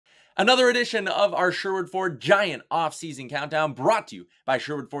Another edition of our Sherwood Ford Giant off-season countdown brought to you by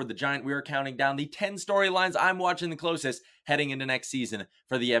Sherwood Ford the Giant. We are counting down the 10 storylines I'm watching the closest heading into next season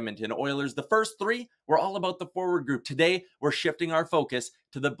for the Edmonton Oilers. The first three were all about the forward group. Today, we're shifting our focus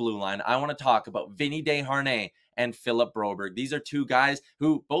to the blue line. I want to talk about Vincent Desharnais and Philip Broberg. These are two guys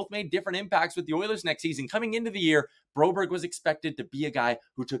who both made different impacts with the Oilers next season. Coming into the year, Broberg was expected to be a guy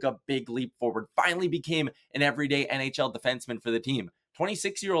who took a big leap forward, finally became an everyday NHL defenseman for the team.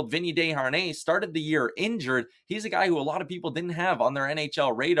 26-year-old Vincent Desharnais started the year injured. He's a guy who a lot of people didn't have on their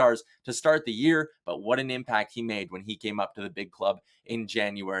NHL radars to start the year, but what an impact he made when he came up to the big club in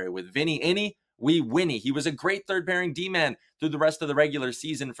January. With Vinny Innie, we Winnie. He was a great third-pairing D-man through the rest of the regular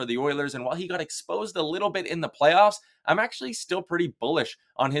season for the Oilers, and while he got exposed a little bit in the playoffs, I'm actually still pretty bullish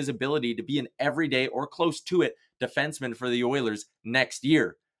on his ability to be an everyday or close to it defenseman for the Oilers next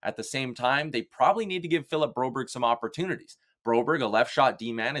year. At the same time, they probably need to give Philip Broberg some opportunities. Broberg, a left shot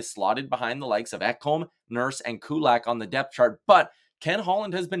D-man, is slotted behind the likes of Ekholm, Nurse, and Kulak on the depth chart, but Ken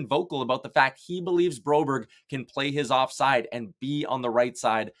Holland has been vocal about the fact he believes Broberg can play his offside and be on the right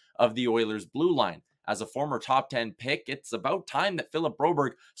side of the Oilers' blue line. As a former top 10 pick, it's about time that Philip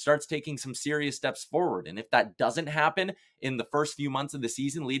Broberg starts taking some serious steps forward, and if that doesn't happen in the first few months of the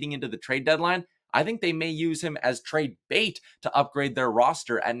season leading into the trade deadline, I think they may use him as trade bait to upgrade their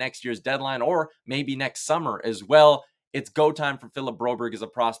roster at next year's deadline or maybe next summer as well. It's go time for Philip Broberg as a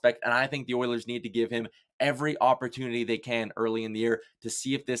prospect, and I think the Oilers need to give him every opportunity they can early in the year to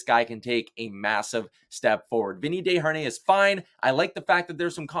see if this guy can take a massive step forward. Vincent Desharnais is fine. I like the fact that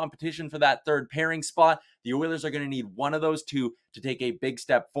there's some competition for that third pairing spot. The Oilers are going to need one of those two to take a big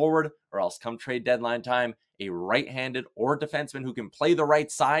step forward, or else come trade deadline time, a right-handed or defenseman who can play the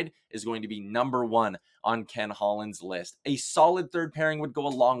right side is going to be number one on Ken Holland's list. A solid third pairing would go a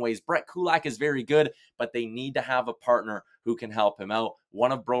long ways. Brett Kulak is very good, but they need to have a partner who can help him out.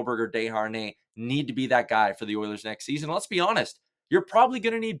 One of Broberg or Desharnais need to be that guy for the Oilers next season. Let's be honest. You're probably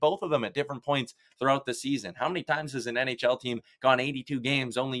going to need both of them at different points throughout the season. How many times has an NHL team gone 82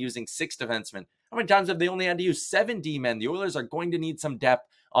 games only using 6 defensemen? How many times have they only had to use 7 D-men? The Oilers are going to need some depth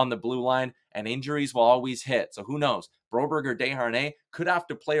on the blue line, and injuries will always hit. So who knows? Broberg or Desharnais could have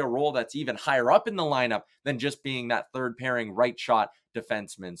to play a role that's even higher up in the lineup than just being that third pairing right shot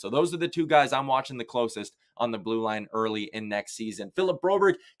defenseman. So those are the two guys I'm watching the closest on the blue line early in next season. Philip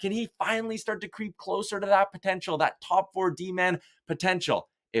Broberg, can he finally start to creep closer to that potential, that top 4 D-man potential?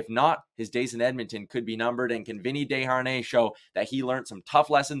 If not, his days in Edmonton could be numbered, and can Vincent Desharnais show that he learned some tough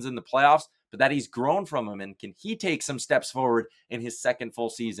lessons in the playoffs, but that he's grown from them, and can he take some steps forward in his second full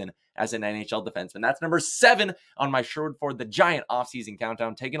season as an NHL defenseman? That's number 7 on my Sherwood Ford the Giant offseason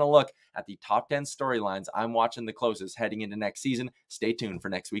countdown, taking a look at the top 10 storylines I'm watching the closest heading into next season. Stay tuned for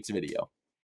next week's video.